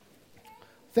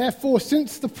Therefore,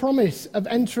 since the promise of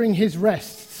entering his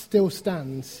rest still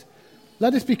stands,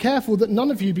 let us be careful that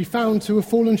none of you be found to have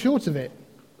fallen short of it.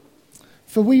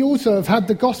 For we also have had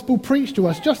the gospel preached to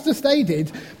us just as they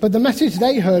did, but the message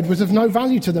they heard was of no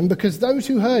value to them because those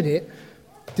who heard it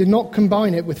did not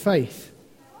combine it with faith.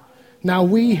 Now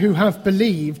we who have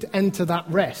believed enter that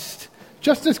rest.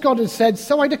 Just as God has said,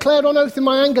 so I declared on oath in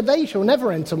my anger, they shall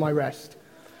never enter my rest.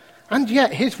 And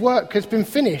yet his work has been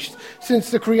finished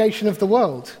since the creation of the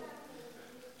world.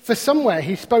 For somewhere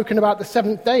he's spoken about the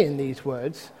seventh day in these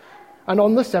words, and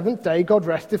on the seventh day God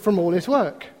rested from all his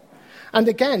work. And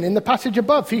again, in the passage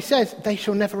above, he says, they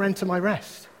shall never enter my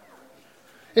rest.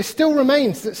 It still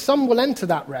remains that some will enter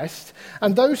that rest,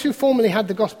 and those who formerly had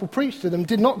the gospel preached to them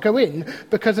did not go in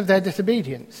because of their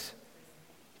disobedience.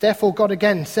 Therefore God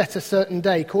again set a certain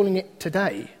day, calling it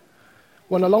today,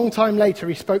 when a long time later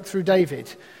he spoke through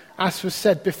David, as was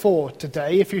said before,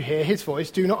 today, if you hear his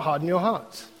voice, do not harden your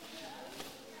hearts.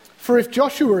 For if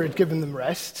Joshua had given them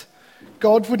rest,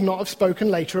 God would not have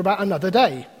spoken later about another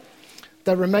day.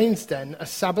 There remains then a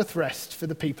Sabbath rest for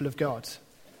the people of God.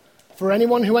 For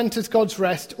anyone who enters God's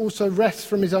rest also rests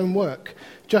from his own work,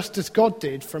 just as God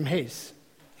did from his.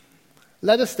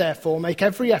 Let us therefore make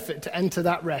every effort to enter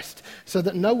that rest, so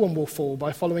that no one will fall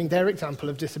by following their example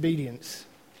of disobedience.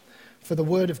 For the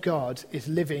word of God is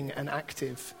living and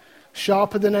active,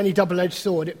 sharper than any double-edged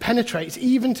sword. It penetrates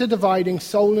even to dividing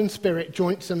soul and spirit,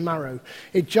 joints and marrow.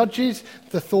 It judges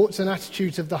the thoughts and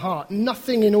attitudes of the heart.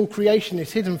 Nothing in all creation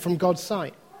is hidden from God's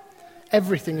sight.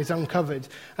 Everything is uncovered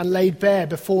and laid bare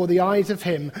before the eyes of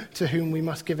him to whom we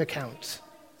must give account.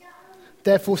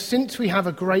 Therefore, since we have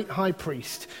a great high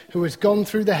priest who has gone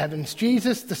through the heavens,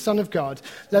 Jesus, the Son of God,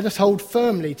 let us hold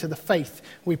firmly to the faith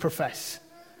we profess.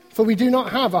 For we do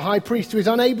not have a high priest who is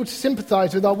unable to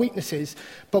sympathize with our weaknesses,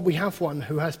 but we have one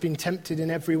who has been tempted in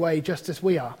every way, just as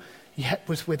we are, yet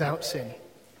was without sin.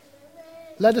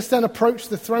 Let us then approach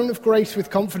the throne of grace with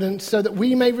confidence, so that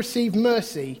we may receive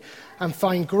mercy and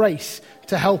find grace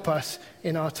to help us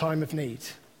in our time of need.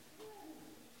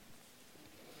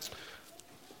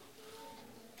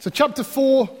 So chapter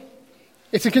 4,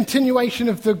 it's a continuation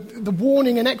of the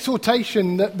warning and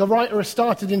exhortation that the writer has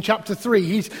started in chapter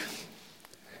 3.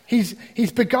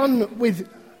 He's begun with,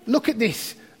 look at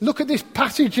this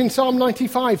passage in Psalm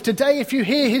 95. Today, if you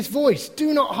hear his voice,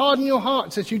 do not harden your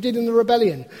hearts as you did in the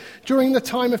rebellion, during the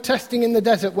time of testing in the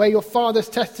desert, where your fathers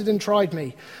tested and tried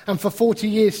me, and for 40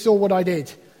 years saw what I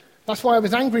did. That's why I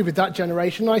was angry with that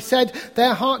generation. I said,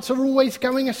 their hearts are always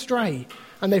going astray,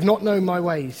 and they've not known my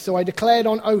ways. So I declared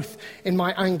on oath in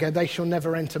my anger, they shall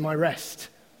never enter my rest.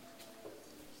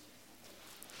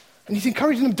 And he's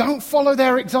encouraging them, don't follow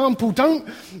their example.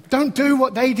 Don't do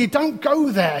what they did. Don't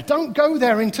go there. Don't go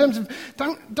there in terms of,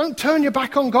 don't turn your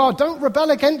back on God. Don't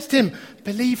rebel against him.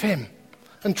 Believe him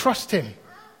and trust him.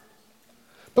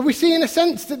 But we see in a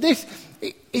sense that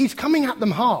he's coming at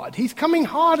them hard. He's coming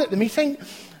hard at them. He's saying,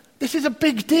 this is a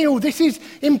big deal. This is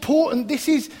important.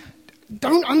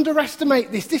 Don't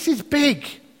underestimate this. This is big.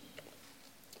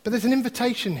 But there's an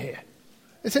invitation here.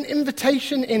 There's an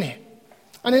invitation in it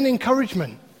and an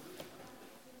encouragement.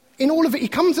 In all of it, he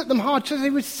comes at them hard so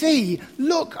they would see,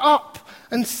 look up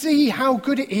and see how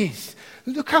good it is.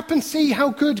 Look up and see how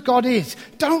good God is.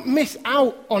 Don't miss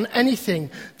out on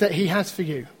anything that he has for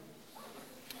you.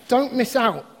 Don't miss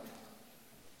out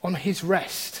on his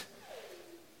rest.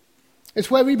 It's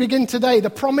where we begin today.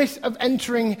 The promise of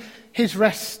entering his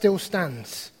rest still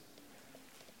stands.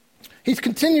 He's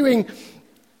continuing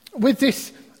with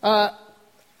this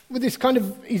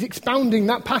he's expounding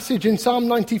that passage in Psalm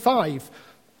 95.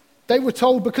 They were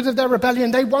told because of their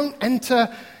rebellion, they won't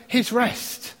enter his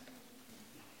rest.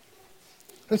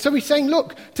 And so he's saying,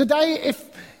 look, today,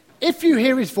 if you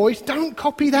hear his voice, don't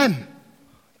copy them.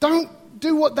 Don't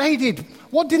do what they did.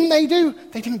 What didn't they do?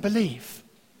 They didn't believe.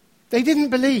 They didn't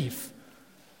believe.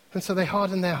 And so they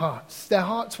hardened their hearts. Their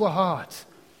hearts were hard.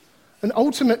 And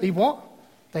ultimately what?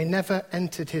 They never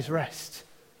entered his rest.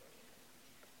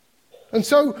 And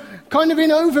so, kind of in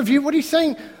overview, what he's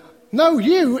saying, no,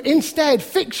 you instead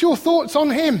fix your thoughts on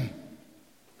him.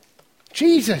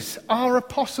 Jesus, our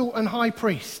apostle and high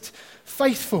priest,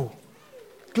 faithful,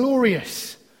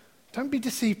 glorious. Don't be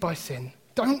deceived by sin.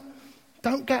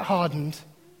 Don't get hardened.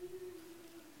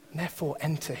 And therefore,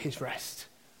 enter his rest.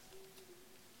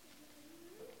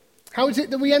 How is it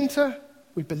that we enter?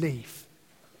 We believe.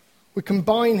 We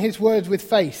combine his words with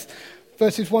faith.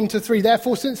 Verses 1-3,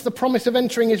 therefore, since the promise of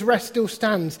entering his rest still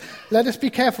stands, let us be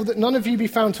careful that none of you be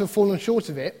found to have fallen short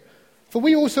of it. For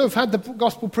we also have had the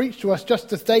gospel preached to us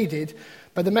just as they did,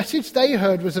 but the message they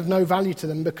heard was of no value to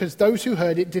them because those who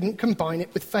heard it didn't combine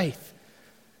it with faith.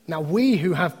 Now we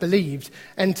who have believed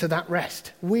enter that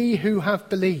rest. We who have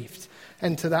believed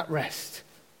enter that rest.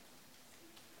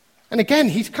 And again,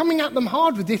 he's coming at them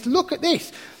hard with this. Look at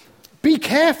this. Be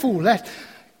careful. The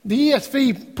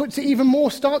ESV puts it even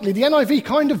more starkly. The NIV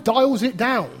kind of dials it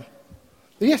down.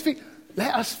 The ESV,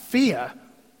 let us fear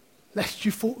lest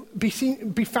you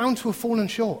be found to have fallen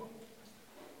short.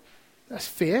 That's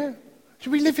fear.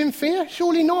 Should we live in fear?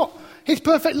 Surely not. His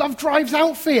perfect love drives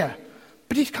out fear.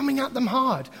 But he's coming at them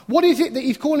hard. What is it that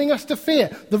he's calling us to fear?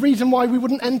 The reason why we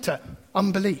wouldn't enter?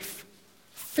 Unbelief.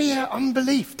 Fear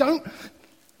unbelief.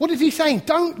 What is he saying?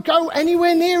 Don't go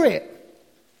anywhere near it.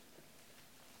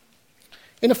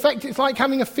 In effect, it's like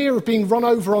having a fear of being run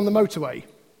over on the motorway.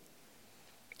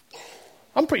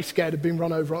 I'm pretty scared of being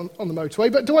run over on the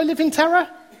motorway, but do I live in terror?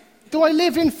 Do I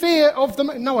live in fear of the...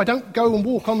 No, I don't go and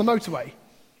walk on the motorway.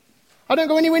 I don't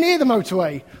go anywhere near the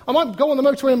motorway. I might go on the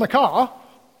motorway in my car,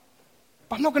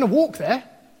 but I'm not going to walk there.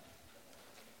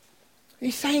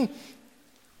 He's saying,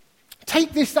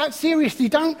 take this that seriously.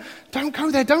 Don't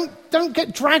go there. Don't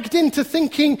get dragged into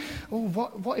thinking, oh,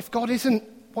 what if God isn't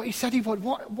what he said he would?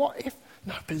 What if...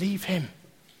 No, believe him.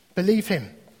 Believe him.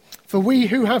 For we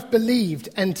who have believed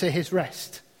enter his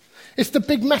rest. It's the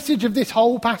big message of this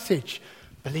whole passage.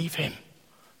 Believe him.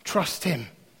 Trust him.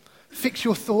 Fix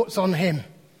your thoughts on him.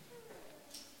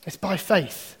 It's by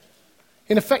faith.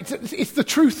 In effect, it's the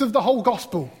truth of the whole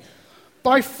gospel.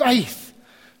 By faith.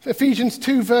 Ephesians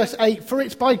 2 verse 8, for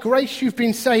it's by grace you've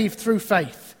been saved through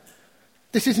faith.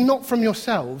 This is not from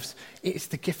yourselves, it's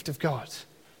the gift of God.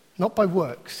 Not by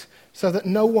works, so that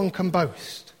no one can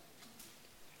boast.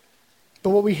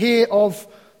 But what we hear of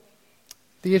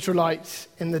the Israelites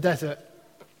in the desert,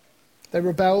 they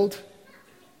rebelled,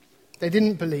 they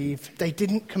didn't believe, they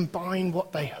didn't combine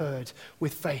what they heard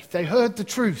with faith. They heard the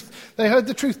truth. They heard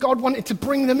the truth. God wanted to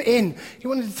bring them in. He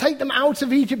wanted to take them out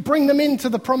of Egypt, bring them into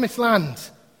the promised land.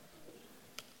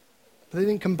 But they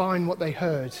didn't combine what they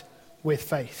heard with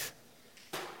faith.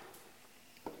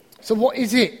 So what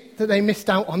is it that they missed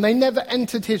out on? They never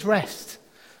entered his rest.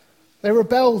 They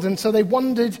rebelled, and so they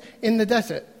wandered in the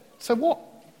desert. So what?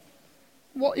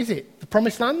 What is it? The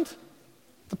promised land?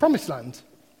 The promised land.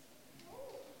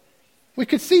 We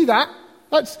could see that.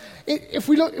 If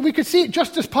we look, we could see it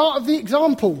just as part of the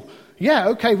example. Yeah,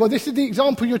 okay, well, this is the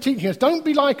example you're teaching us. Don't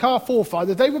be like our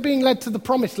forefathers. They were being led to the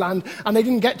promised land, and they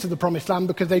didn't get to the promised land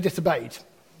because they disobeyed.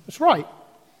 That's right.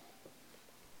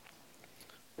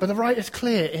 But the writer's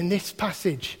clear in this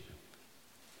passage.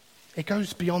 It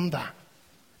goes beyond that.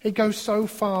 It goes so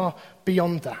far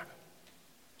beyond that.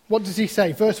 What does he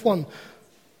say? Verse 1,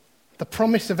 the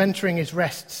promise of entering his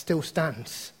rest still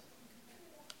stands.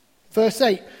 Verse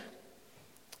 8,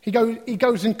 he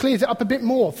goes and clears it up a bit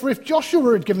more. For if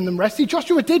Joshua had given them rest,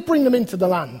 Joshua did bring them into the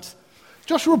land.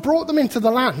 Joshua brought them into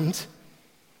the land,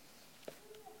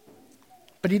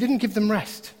 but he didn't give them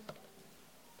rest.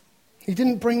 He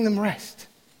didn't bring them rest.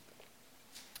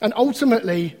 And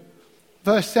ultimately,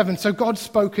 verse 7, so God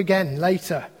spoke again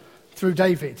later through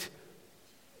David.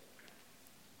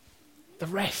 The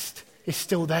rest is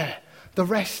still there. The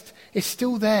rest is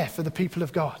still there for the people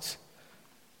of God.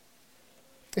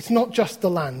 It's not just the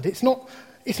land. It's not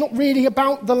really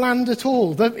about the land at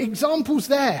all. The example's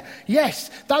there. Yes,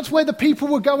 that's where the people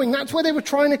were going. That's where they were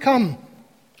trying to come.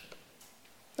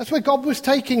 That's where God was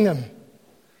taking them.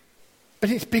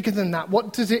 But it's bigger than that.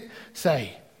 What does it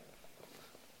say?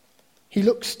 He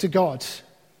looks to God.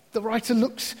 The writer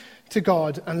looks to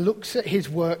God and looks at his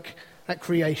work at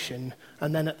creation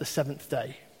and then at the seventh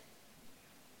day.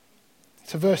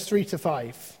 So verse 3 to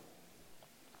 5,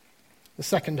 the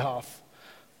second half.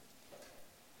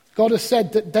 God has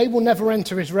said that they will never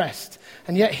enter his rest,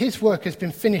 and yet his work has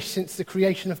been finished since the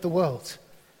creation of the world.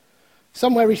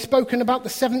 Somewhere he's spoken about the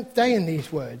seventh day in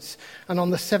these words, and on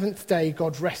the seventh day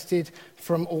God rested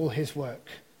from all his work.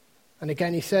 And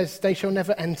again he says, they shall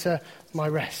never enter my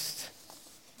rest.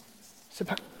 It's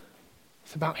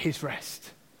about his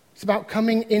rest. It's about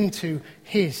coming into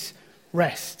his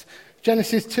rest.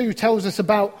 Genesis 2 tells us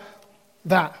about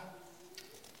that.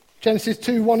 Genesis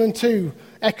 2, 1 and 2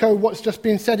 echo what's just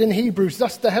been said in Hebrews.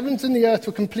 Thus the heavens and the earth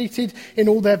were completed in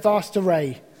all their vast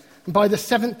array. And by the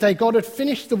seventh day, God had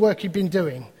finished the work he'd been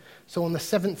doing. So on the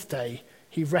seventh day,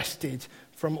 he rested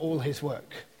from all his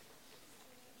work.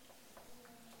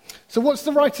 So what's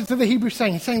the writer to the Hebrews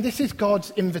saying? He's saying this is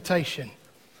God's invitation.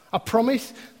 A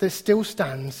promise that still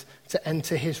stands to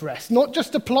enter his rest. Not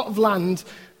just a plot of land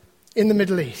in the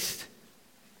Middle East.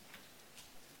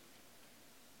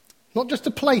 Not just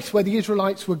a place where the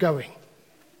Israelites were going.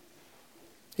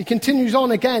 He continues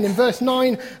on again in verse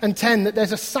 9 and 10 that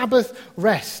there's a Sabbath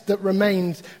rest that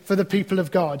remains for the people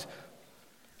of God.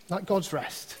 like God's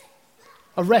rest.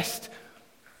 A rest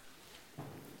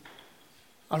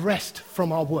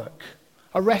from our work.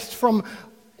 A rest from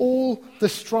all the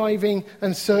striving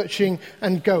and searching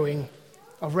and going.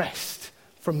 A rest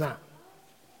from that.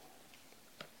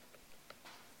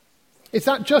 Is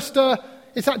that just a,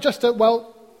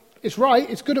 well, it's right,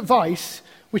 it's good advice,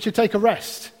 we should take a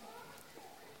rest.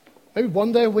 Maybe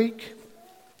one day a week.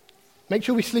 Make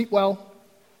sure we sleep well.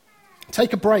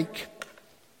 Take a break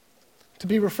to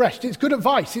be refreshed. It's good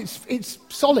advice. It's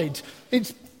solid.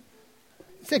 It's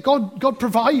God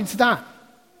provides that.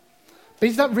 But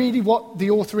is that really what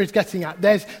the author is getting at?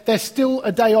 There's still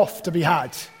a day off to be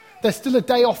had. There's still a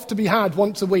day off to be had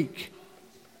once a week.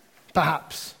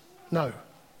 Perhaps. No.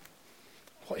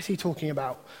 What is he talking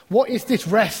about? What is this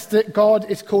rest that God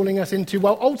is calling us into?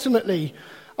 Well, ultimately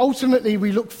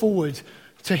we look forward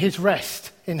to his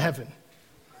rest in heaven.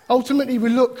 Ultimately, we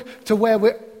look to where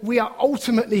we are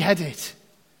ultimately headed.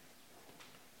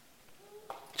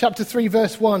 Chapter 3,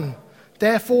 verse 1.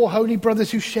 Therefore, holy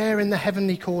brothers who share in the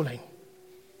heavenly calling.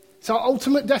 It's our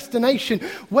ultimate destination,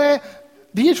 where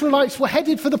the Israelites were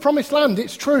headed for the promised land.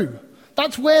 It's true.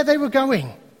 That's where they were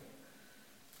going.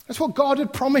 That's what God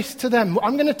had promised to them.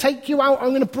 I'm going to take you out. I'm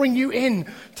going to bring you in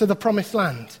to the promised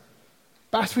land.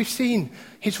 But as we've seen,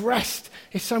 his rest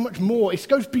is so much more. It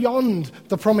goes beyond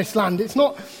the promised land. It's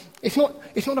not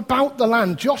about the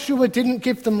land. Joshua didn't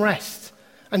give them rest.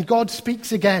 And God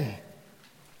speaks again.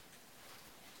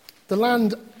 The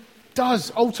land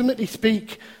does ultimately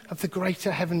speak of the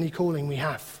greater heavenly calling we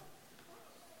have.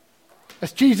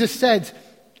 As Jesus said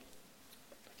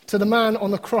to the man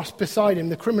on the cross beside him,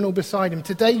 the criminal beside him,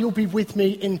 today you'll be with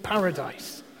me in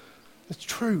paradise. It's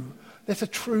true. There's a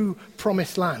true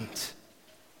promised land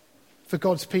for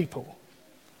God's people.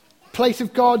 Place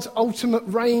of God's ultimate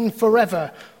reign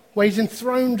forever, where he's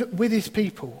enthroned with his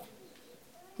people.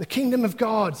 The kingdom of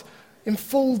God in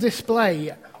full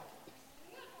display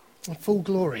and full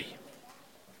glory.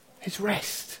 His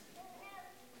rest.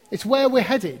 It's where we're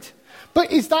headed.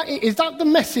 But is that it? Is that the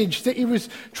message that he was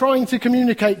trying to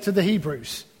communicate to the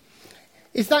Hebrews?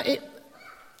 Is that it?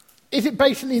 Is it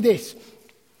basically this?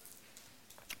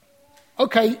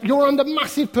 Okay, you're under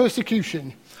massive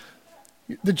persecution.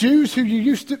 The Jews who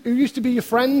used to be your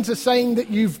friends are saying that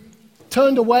you've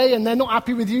turned away and they're not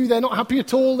happy with you. They're not happy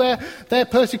at all. They're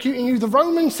persecuting you. The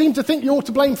Romans seem to think you're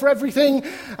to blame for everything,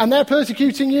 and they're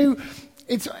persecuting you.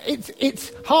 It's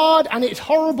hard and it's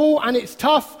horrible and it's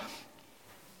tough.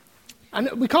 And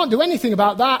we can't do anything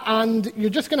about that, and you're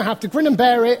just going to have to grin and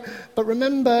bear it. But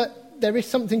remember, there is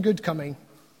something good coming.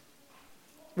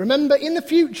 Remember, in the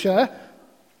future,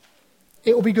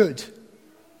 it will be good.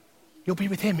 You'll be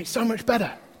with him. It's so much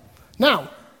better. Now,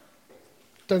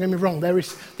 don't get me wrong, there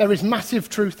is massive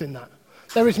truth in that.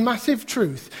 There is massive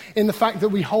truth in the fact that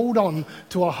we hold on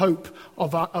to our hope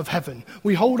of heaven.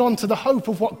 We hold on to the hope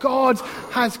of what God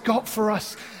has got for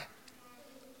us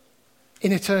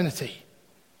in eternity.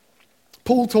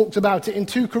 Paul talked about it in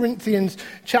 2 Corinthians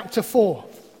chapter 4.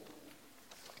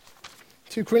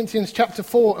 2 Corinthians chapter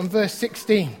 4 and verse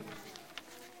 16.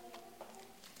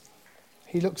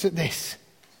 He looks at this.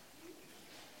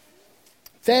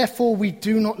 Therefore we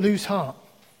do not lose heart.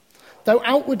 Though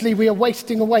outwardly we are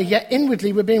wasting away, yet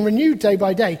inwardly we're being renewed day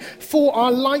by day. For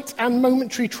our light and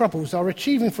momentary troubles are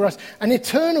achieving for us an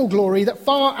eternal glory that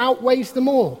far outweighs them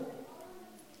all.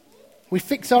 We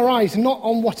fix our eyes not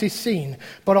on what is seen,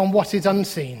 but on what is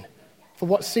unseen. For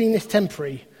what's seen is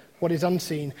temporary, what is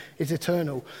unseen is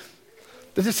eternal.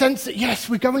 There's a sense that, yes,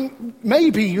 you're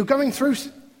going through,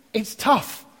 it's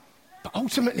tough. But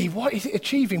ultimately, what is it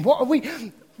achieving?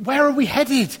 Where are we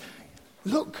headed?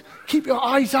 Look, keep your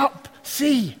eyes up,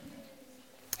 see.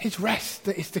 His rest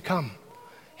that is to come.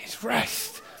 His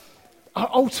rest, our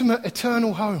ultimate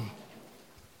eternal home.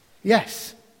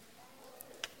 Yes.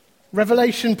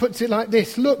 Revelation puts it like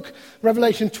this. Look,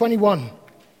 Revelation 21.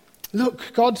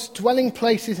 Look, God's dwelling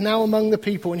place is now among the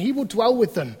people, and he will dwell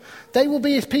with them. They will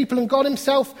be his people, and God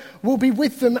himself will be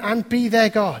with them and be their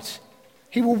God.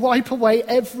 He will wipe away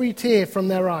every tear from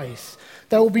their eyes.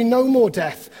 There will be no more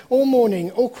death, or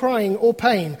mourning, or crying, or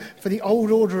pain, for the old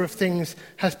order of things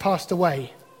has passed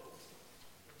away.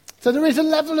 So there is a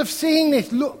level of seeing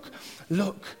this. Look.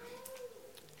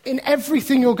 In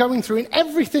everything you're going through, in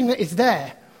everything that is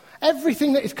there,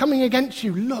 everything that is coming against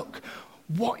you, look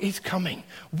what is coming.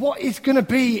 What is going to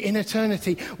be in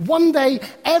eternity. One day,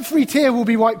 every tear will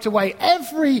be wiped away.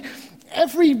 Every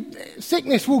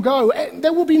sickness will go.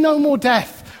 There will be no more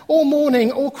death, or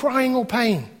mourning, or crying, or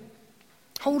pain.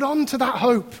 Hold on to that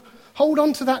hope. Hold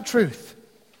on to that truth.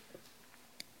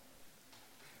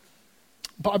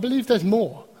 But I believe there's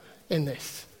more in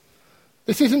this.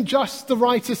 This isn't just the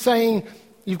writer saying,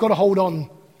 you've got to hold on.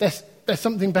 There's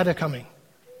something better coming.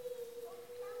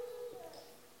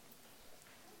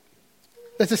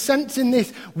 There's a sense in this,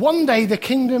 one day the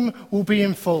kingdom will be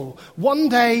in full. One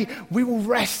day we will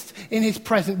rest in his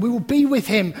presence. We will be with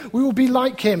him. We will be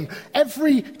like him.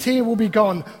 Every tear will be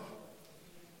gone.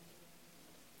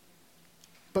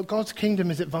 But God's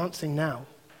kingdom is advancing now.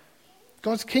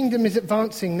 God's kingdom is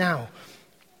advancing now.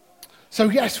 So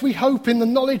yes, we hope in the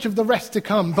knowledge of the rest to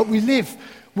come, but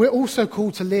we're also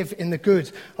called to live in the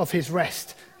good of his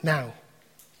rest now.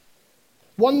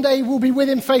 One day we'll be with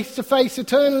him face to face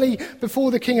eternally before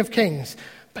the King of Kings.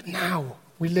 But now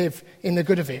we live in the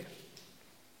good of it.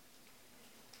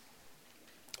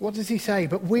 What does he say?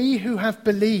 But we who have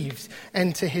believed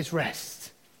enter his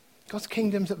rest. God's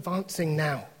kingdom's advancing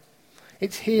now.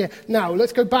 It's here now.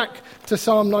 Let's go back to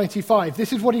Psalm 95.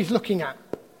 This is what he's looking at.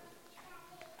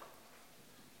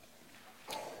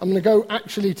 I'm going to go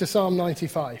actually to Psalm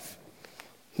 95,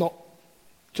 not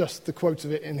just the quote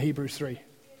of it in Hebrews 3.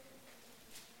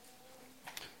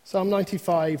 Psalm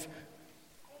 95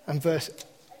 and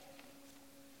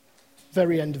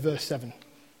very end of verse 7.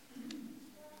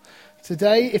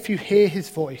 Today, if you hear his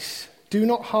voice, do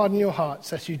not harden your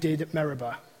hearts as you did at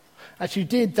Meribah, as you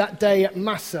did that day at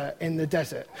Massah in the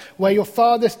desert, where your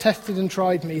fathers tested and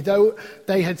tried me, though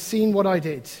they had seen what I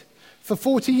did. For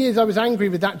 40 years I was angry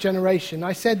with that generation.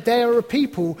 I said, they are a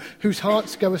people whose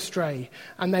hearts go astray,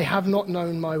 and they have not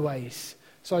known my ways.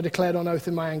 So I declared on oath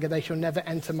in my anger, they shall never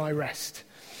enter my rest.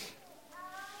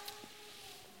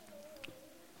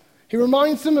 He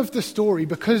reminds them of the story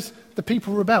because the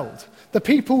people rebelled. The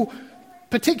people,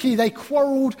 particularly, they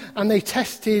quarreled and they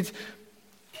tested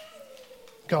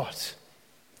God.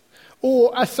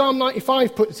 Or, as Psalm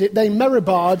 95 puts it, they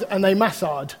Meribah'd and they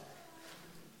Massah'd,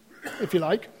 if you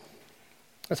like.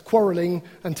 That's quarreling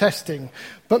and testing.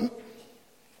 But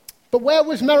where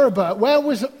was Meribah? Where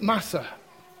was Massah?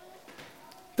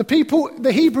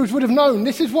 The Hebrews would have known.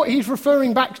 This is what he's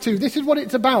referring back to. This is what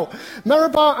it's about.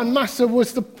 Meribah and Massah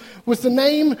was the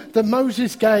name that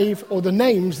Moses gave, or the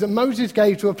names that Moses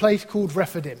gave to a place called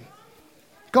Rephidim.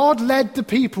 God led the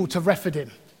people to Rephidim.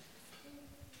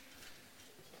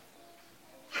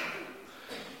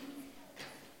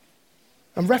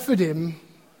 And Rephidim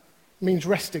means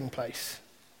resting place.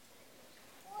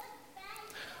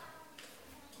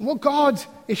 And what God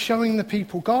is showing the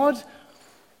people, God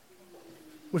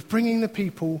was bringing the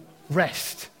people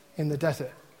rest in the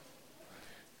desert.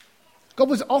 God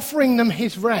was offering them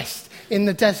his rest in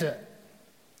the desert.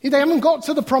 They haven't got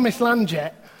to the promised land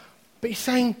yet, but he's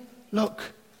saying, look,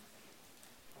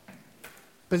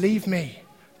 believe me,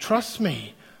 trust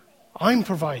me, I'm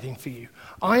providing for you.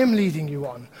 I am leading you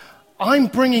on. I'm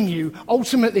bringing you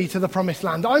ultimately to the promised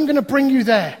land. I'm going to bring you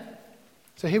there.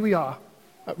 So here we are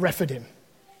at Rephidim,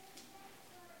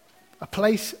 a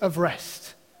place of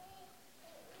rest.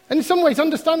 And in some ways,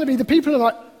 understandably, the people are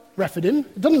like, Rephidim?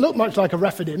 It doesn't look much like a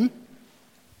Rephidim.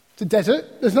 It's a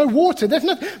desert. There's no water. There's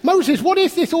no... Moses, what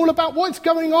is this all about? What's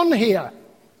going on here?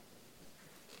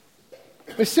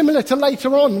 It's similar to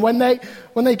later on when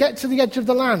they get to the edge of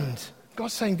the land.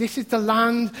 God's saying, this is the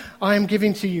land I am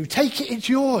giving to you. Take it, it's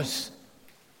yours.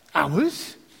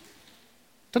 Ours?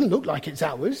 Doesn't look like it's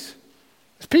ours.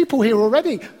 There's people here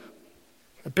already.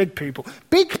 Big people.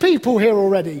 Big people here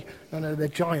already. No, they're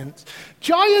giants.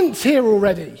 Giants here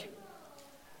already.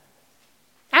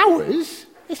 Ours?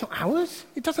 It's not ours.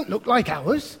 It doesn't look like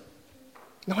ours.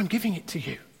 No, I'm giving it to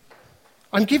you.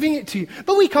 I'm giving it to you.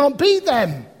 But we can't beat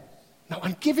them. No,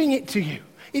 I'm giving it to you.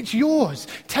 It's yours.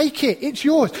 Take it. It's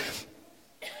yours.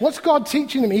 What's God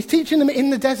teaching them? He's teaching them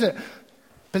in the desert.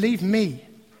 Believe me.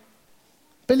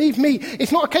 Believe me.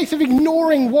 It's not a case of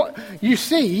ignoring what you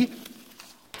see.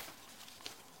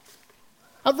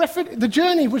 The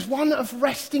journey was one of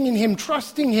resting in him,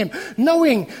 trusting him,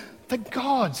 knowing that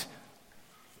God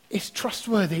is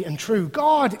trustworthy and true.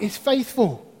 God is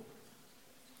faithful.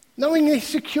 Knowing his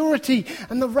security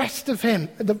and the rest of him,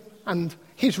 and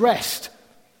his rest.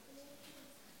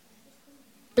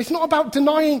 It's not about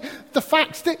denying the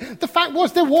facts. The fact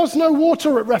was there was no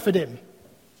water at Rephidim.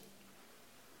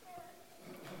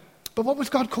 But what was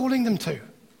God calling them to?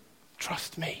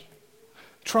 Trust me.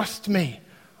 Trust me.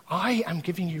 I am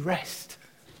giving you rest.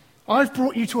 I've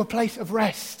brought you to a place of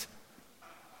rest.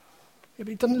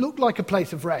 It doesn't look like a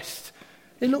place of rest.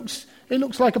 It looks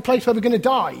like a place where we're going to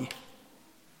die.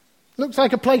 It looks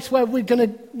like a place where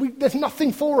there's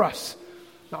nothing for us.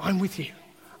 No, I'm with you.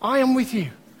 I am with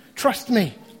you. Trust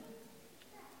me.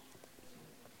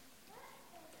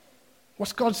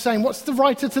 What's God saying? What's the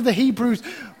writer to the Hebrews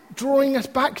drawing us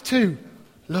back to?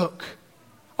 Look,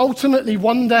 ultimately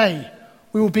one day,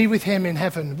 we will be with him in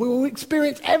heaven. We will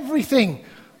experience everything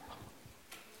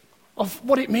of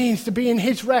what it means to be in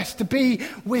his rest, to be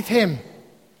with him.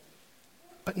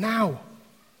 But now,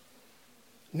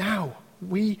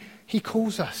 he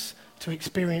calls us to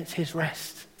experience his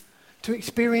rest, to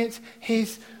experience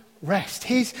his rest,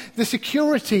 the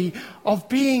security of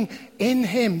being in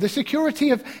him, the security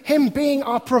of him being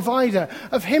our provider,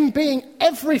 of him being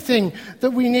everything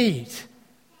that we need.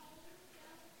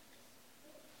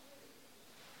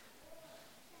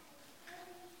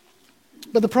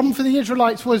 But the problem for the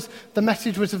Israelites was the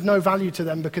message was of no value to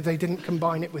them because they didn't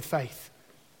combine it with faith.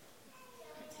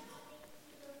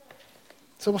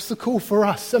 So what's the call for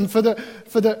us and for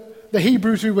the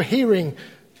Hebrews who were hearing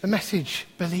the message?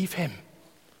 Believe him.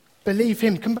 Believe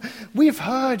him. We've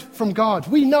heard from God.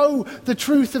 We know the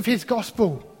truth of his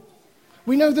gospel.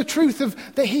 We know the truth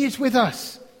of that he is with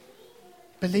us.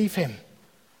 Believe him.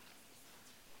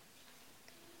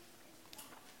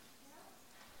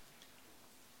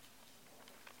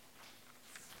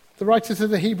 The writer of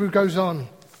the Hebrew goes on.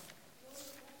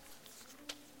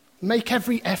 Make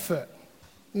every effort.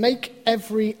 Make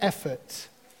every effort.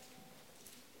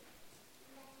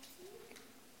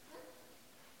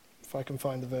 If I can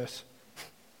find the verse.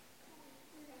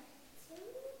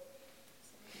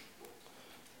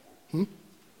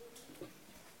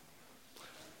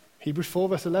 Hebrews 4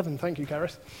 verse 11. Thank you,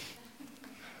 Karis.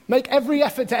 Make every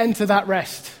effort to enter that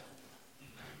rest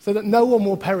so that no one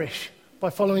will perish by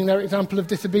following their example of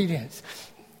disobedience.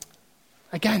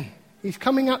 Again, he's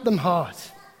coming at them hard.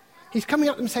 He's coming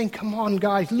at them saying, come on,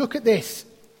 guys, look at this.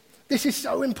 This is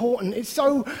so important. It's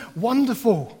so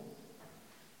wonderful.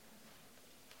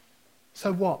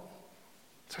 So what?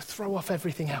 So throw off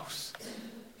everything else.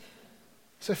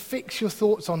 So fix your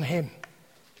thoughts on him.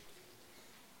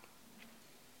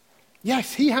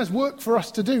 Yes, he has work for us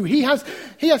to do. He has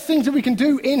things that we can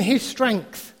do in his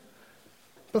strength.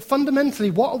 But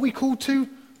fundamentally, what are we called to?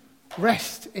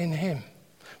 Rest in him.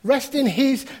 Rest in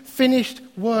his finished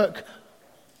work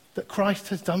that Christ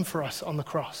has done for us on the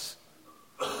cross.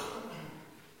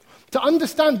 To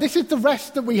understand this is the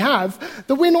rest that we have,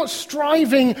 that we're not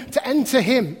striving to enter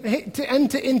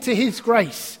into his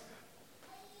grace.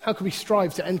 How can we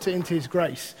strive to enter into his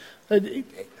grace?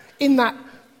 In that,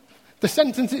 the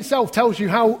sentence itself tells you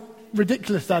how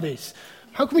ridiculous that is.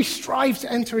 How can we strive to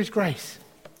enter his grace?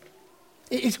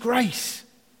 It is grace.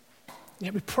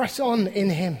 Yet we press on in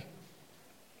him.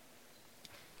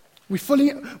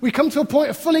 We come to a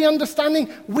point of fully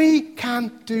understanding we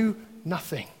can do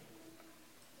nothing.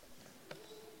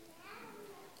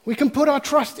 We can put our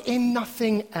trust in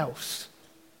nothing else.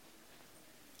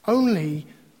 Only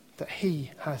that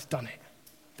he has done it.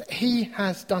 That he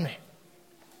has done it.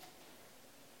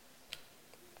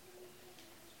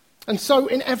 And so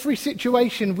in every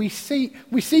situation we see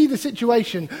the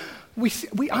situation. We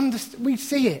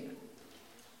see it.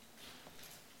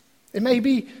 It may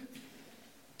be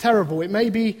terrible. It may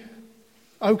be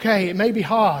okay. It may be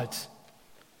hard.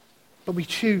 But we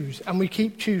choose and we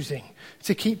keep choosing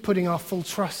to keep putting our full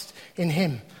trust in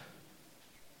him.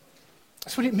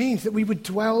 That's what it means that we would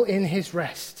dwell in his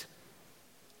rest.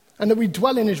 And that we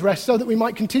dwell in his rest so that we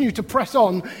might continue to press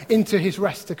on into his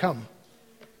rest to come.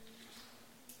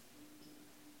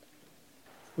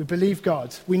 We believe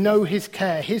God. We know his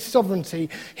care, his sovereignty,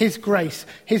 his grace,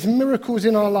 his miracles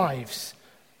in our lives.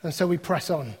 And so we press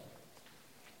on.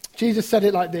 Jesus said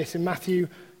it like this in Matthew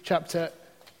chapter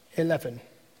 11.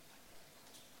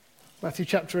 Matthew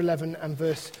chapter 11 and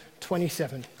verse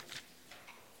 27.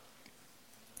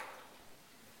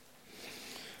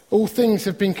 All things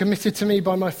have been committed to me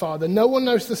by my Father. No one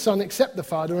knows the Son except the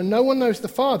Father, and no one knows the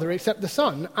Father except the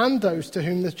Son, and those to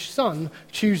whom the Son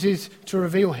chooses to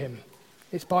reveal him.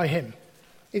 It's by him.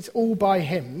 It's all by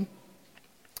him.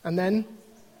 And then,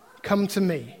 come to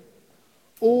me,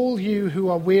 all you who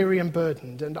are weary and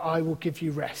burdened, and I will give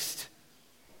you rest.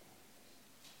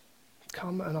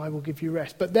 Come and I will give you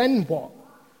rest. But then what?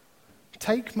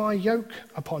 Take my yoke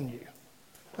upon you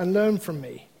and learn from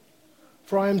me.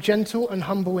 For I am gentle and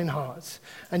humble in heart,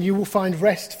 and you will find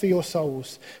rest for your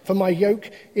souls. For my yoke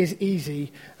is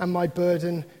easy and my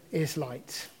burden is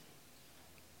light.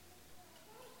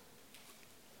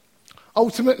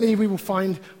 Ultimately, we will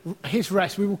find his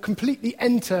rest. We will completely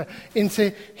enter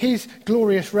into his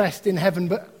glorious rest in heaven.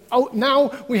 But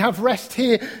now we have rest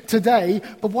here today.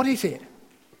 But what is it?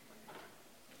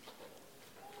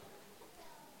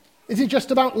 Is it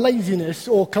just about laziness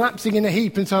or collapsing in a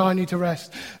heap and saying, I need to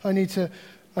rest. I need to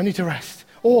rest.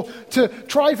 Or to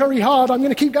try very hard, I'm going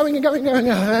to keep going and going,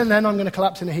 and then I'm going to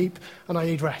collapse in a heap and I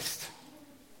need rest.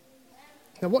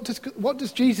 Now, what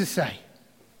does Jesus say?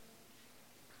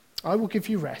 I will give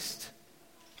you rest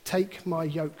Take my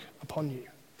yoke upon you.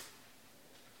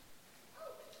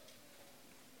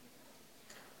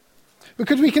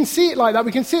 Because we can see it like that.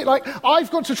 We can see it like, I've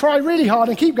got to try really hard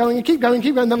and keep going and keep going and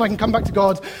keep going, and then I can come back to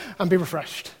God and be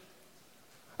refreshed.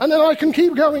 And then I can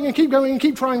keep going and keep going and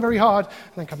keep trying very hard,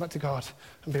 and then come back to God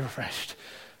and be refreshed.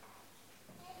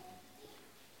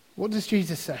 What does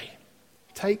Jesus say?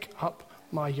 Take up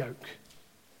my yoke.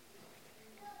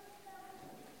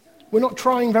 We're not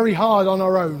trying very hard on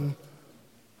our own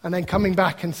and then coming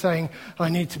back and saying, I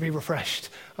need to be refreshed.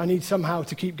 I need somehow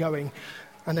to keep going,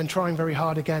 and then trying very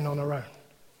hard again on our own.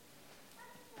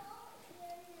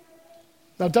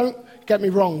 Now, don't get me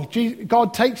wrong.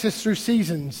 God takes us through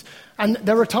seasons, and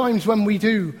there are times when we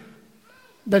do.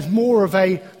 There's more of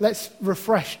a, let's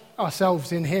refresh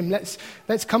ourselves in him. Let's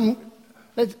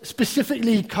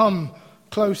specifically come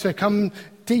closer, come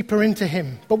deeper into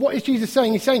him. But what is Jesus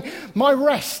saying? He's saying, my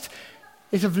rest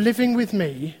is of living with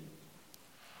me,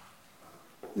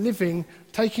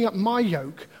 taking up my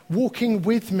yoke, walking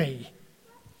with me,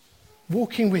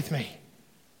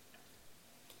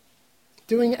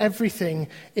 doing everything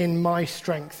in my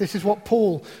strength. This is what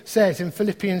Paul says in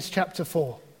Philippians chapter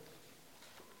 4.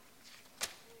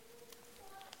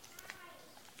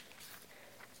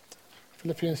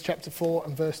 Philippians chapter 4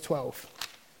 and verse 12.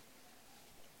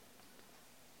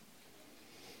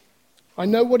 I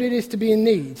know what it is to be in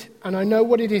need, and I know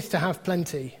what it is to have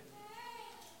plenty.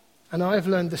 And I have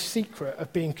learned the secret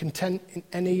of being content in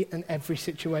any and every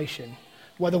situation,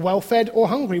 whether well-fed or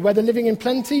hungry, whether living in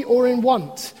plenty or in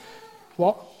want.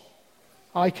 What?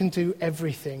 I can do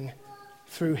everything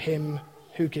through him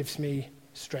who gives me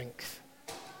strength.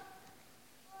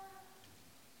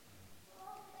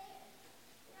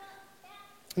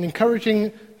 And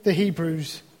encouraging the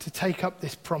Hebrews to take up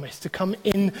this promise, to come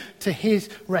in to his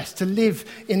rest, to live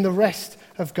in the rest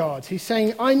of God. He's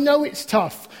saying, I know it's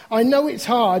tough. I know it's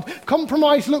hard.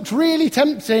 Compromise looks really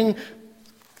tempting.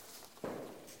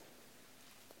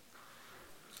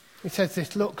 He says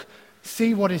this, look,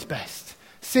 see what is best.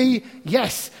 See,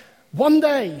 yes, one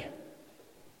day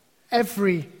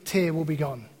every tear will be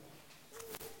gone.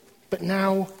 But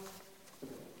now,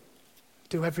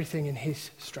 do everything in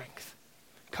his strength.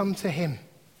 Come to him.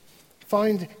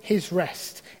 Find his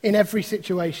rest in every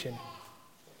situation.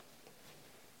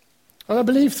 And I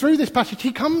believe through this passage,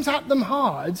 he comes at them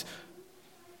hard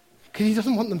because he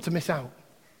doesn't want them to miss out.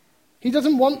 He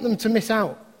doesn't want them to miss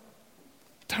out.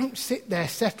 Don't sit there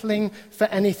settling for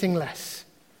anything less.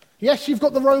 Yes, you've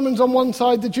got the Romans on one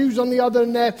side, the Jews on the other,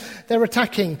 and they're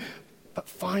attacking. But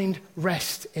find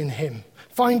rest in him.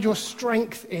 Find your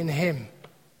strength in him.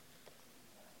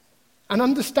 And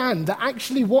understand that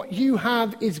actually what you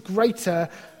have is greater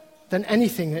than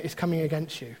anything that is coming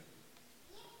against you.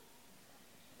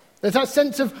 There's that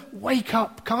sense of, wake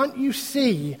up, can't you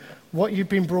see what you've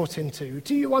been brought into?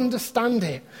 Do you understand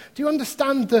it? Do you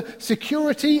understand the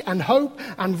security and hope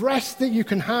and rest that you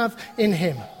can have in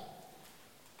him?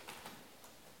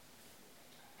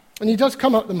 And he does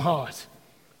come at them hard.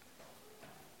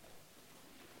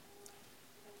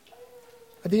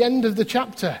 At the end of the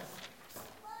chapter,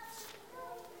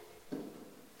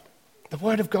 the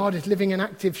word of God is living and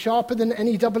active, sharper than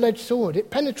any double-edged sword.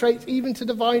 It penetrates even to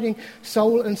dividing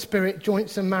soul and spirit,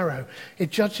 joints and marrow.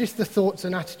 It judges the thoughts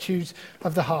and attitudes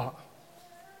of the heart.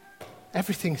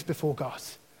 Everything's before God.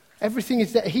 Everything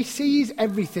is there. He sees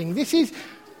everything.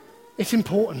 It's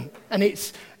important. And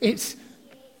it's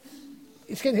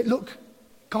getting it. Look,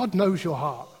 God knows your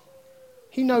heart.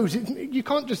 He knows it. You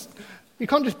can't just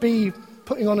be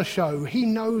putting on a show. He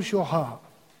knows your heart.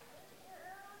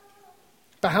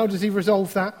 But how does he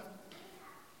resolve that?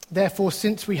 Therefore,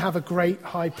 since we have a great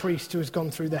high priest who has gone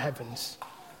through the heavens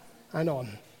and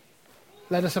on,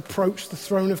 let us approach the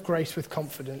throne of grace with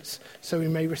confidence so we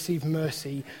may receive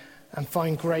mercy and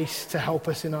find grace to help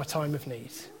us in our time of need.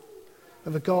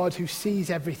 Of a God who sees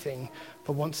everything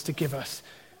but wants to give us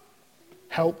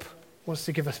help, wants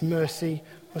to give us mercy,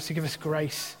 wants to give us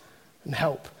grace and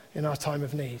help in our time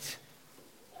of need.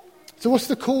 So what's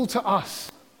the call to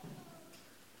us?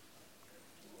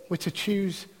 We're to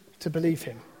choose to believe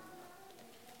him.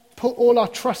 Put all our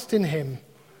trust in him.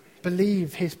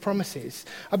 Believe his promises.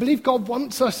 I believe God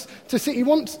wants us to see. He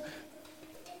wants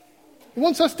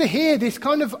us to hear this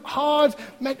kind of hard,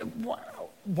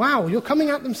 wow, you're coming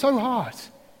at them so hard.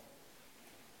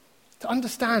 To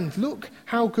understand, look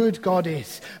how good God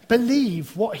is.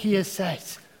 Believe what he has said.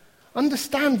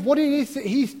 Understand what it is that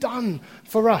he's done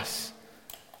for us.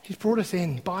 He's brought us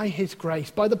in by his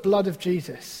grace, by the blood of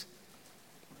Jesus.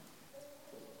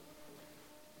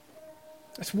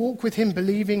 Let's walk with him,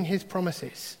 believing his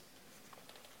promises.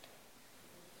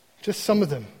 Just some of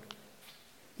them.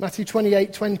 Matthew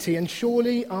 28:20, and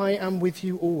surely I am with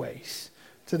you always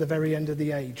to the very end of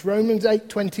the age. Romans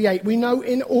 8:28, we know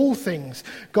in all things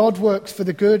God works for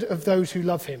the good of those who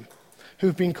love him, who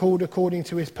have been called according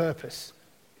to his purpose.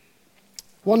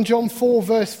 1 John 4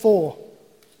 verse 4,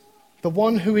 the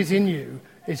one who is in you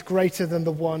is greater than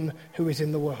the one who is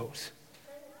in the world.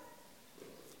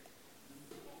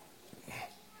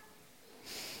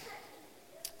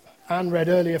 Anne read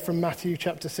earlier from Matthew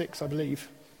chapter 6, I believe,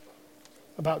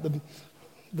 about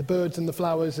the birds and the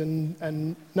flowers,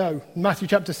 and Matthew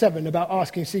chapter 7 about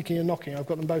asking, seeking and knocking. I've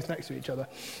got them both next to each other.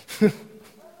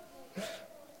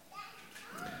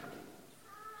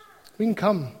 We can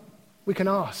come, we can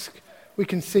ask, we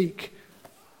can seek,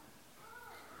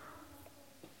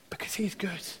 because he's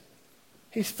good,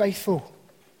 he's faithful.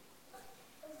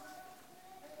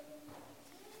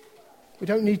 We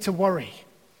don't need to worry.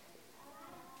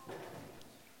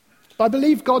 But I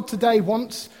believe God today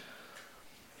wants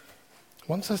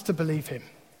us to believe him,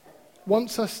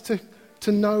 wants us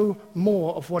to know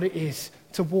more of what it is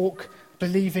to walk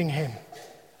believing him,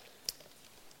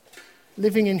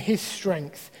 living in his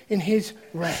strength, in his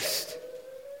rest.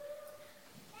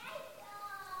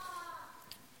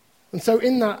 And so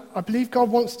in that, I believe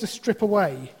God wants to strip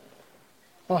away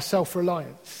our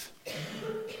self-reliance.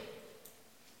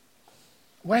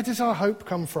 Where does our hope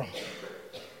come from?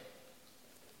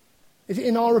 Is it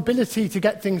in our ability to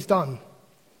get things done?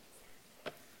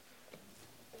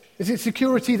 Is it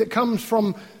security that comes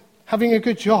from having a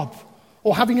good job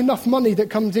or having enough money that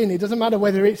comes in? It doesn't matter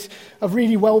whether it's a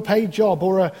really well-paid job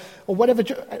or whatever,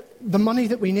 the money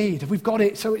that we need. We've got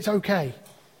it, so it's okay.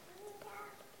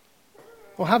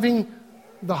 Or having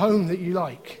the home that you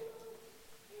like.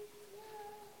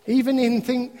 Even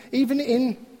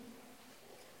in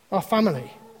our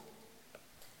family.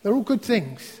 They're all good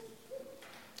things.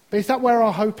 But is that where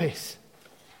our hope is?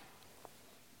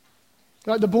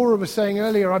 Like Deborah was saying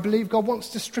earlier, I believe God wants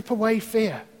to strip away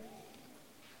fear.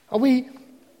 Are we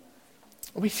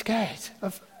scared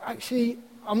of, actually,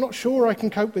 I'm not sure I can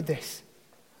cope with this?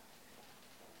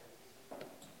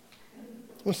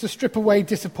 Wants to strip away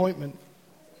disappointment.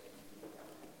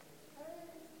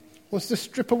 Wants to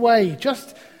strip away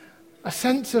just a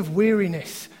sense of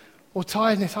weariness or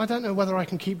tiredness. I don't know whether I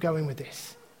can keep going with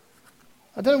this.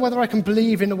 I don't know whether I can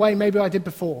believe in the way maybe I did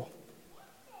before.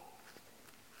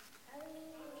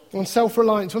 On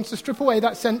self-reliance, wants to strip away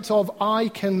that sense of I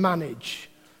can manage.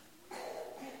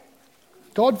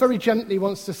 God very gently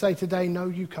wants to say today, no,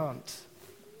 you can't.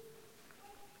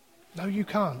 No, you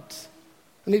can't.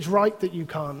 And it's right that you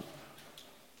can't.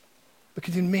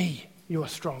 Because in me, you are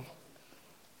strong.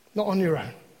 Not on your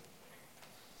own.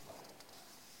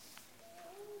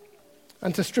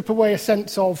 And to strip away a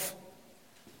sense of,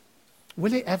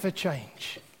 will it ever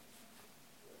change?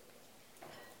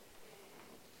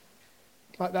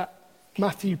 Like that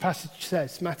Matthew passage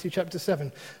says, Matthew chapter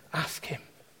 7, ask him.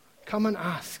 Come and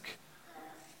ask.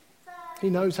 He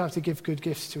knows how to give good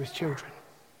gifts to his children.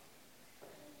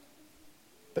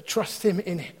 But trust him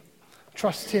in it.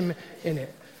 Trust him in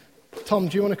it. Tom,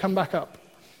 do you want to come back up?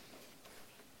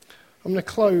 I'm going to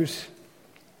close.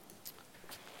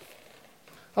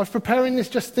 I was preparing this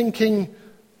just thinking,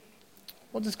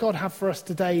 what does God have for us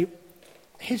today?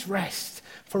 His rest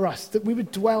for us, that we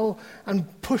would dwell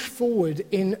and push forward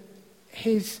in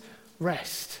his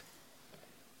rest.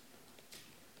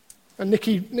 And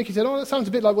Nikki said, that sounds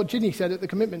a bit like what Ginny said at the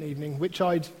commitment evening, which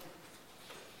I'd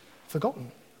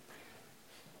forgotten.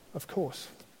 Of course.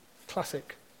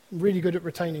 Classic. I'm really good at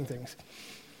retaining things.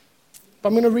 But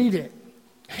I'm going to read it.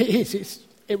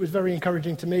 It was very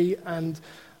encouraging to me, and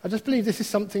I just believe this is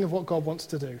something of what God wants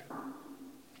to do.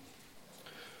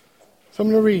 So I'm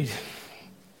going to read.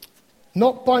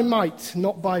 Not by might,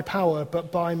 not by power,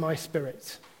 but by my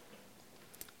Spirit.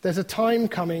 There's a time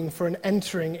coming for an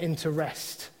entering into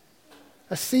rest,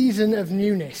 a season of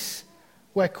newness,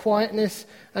 where quietness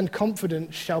and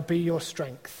confidence shall be your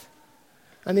strength.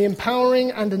 And the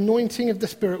empowering and anointing of the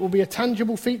Spirit will be a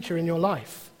tangible feature in your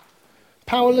life.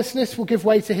 Powerlessness will give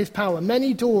way to his power.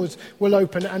 Many doors will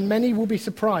open, and many will be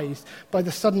surprised by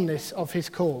the suddenness of his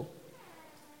call.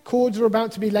 Cords are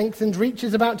about to be lengthened, reach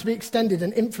is about to be extended,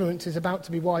 and influence is about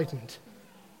to be widened.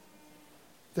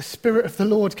 The Spirit of the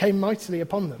Lord came mightily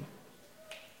upon them.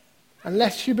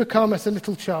 Unless you become as a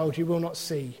little child, you will not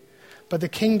see. But the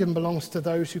kingdom belongs to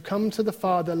those who come to the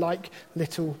Father like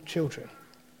little children.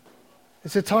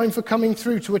 It's a time for coming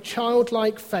through to a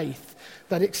childlike faith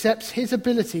that accepts his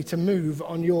ability to move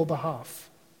on your behalf.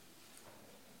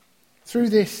 Through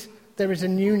this, there is a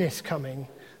newness coming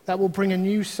that will bring a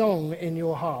new song in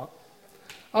your heart,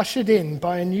 ushered in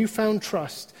by a newfound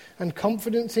trust and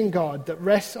confidence in God that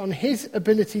rests on his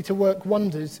ability to work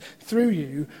wonders through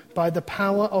you by the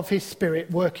power of his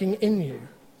Spirit working in you.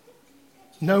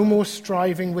 No more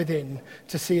striving within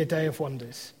to see a day of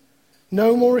wonders.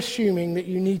 No more assuming that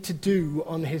you need to do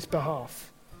on his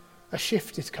behalf. A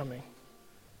shift is coming.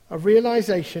 A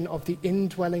realization of the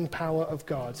indwelling power of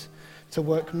God to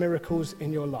work miracles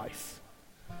in your life.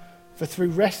 For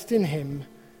through rest in him,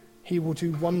 he will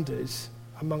do wonders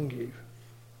among you.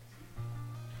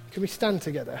 Can we stand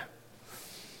together?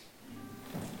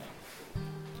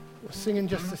 We'll sing in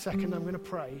just a second. I'm going to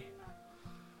pray.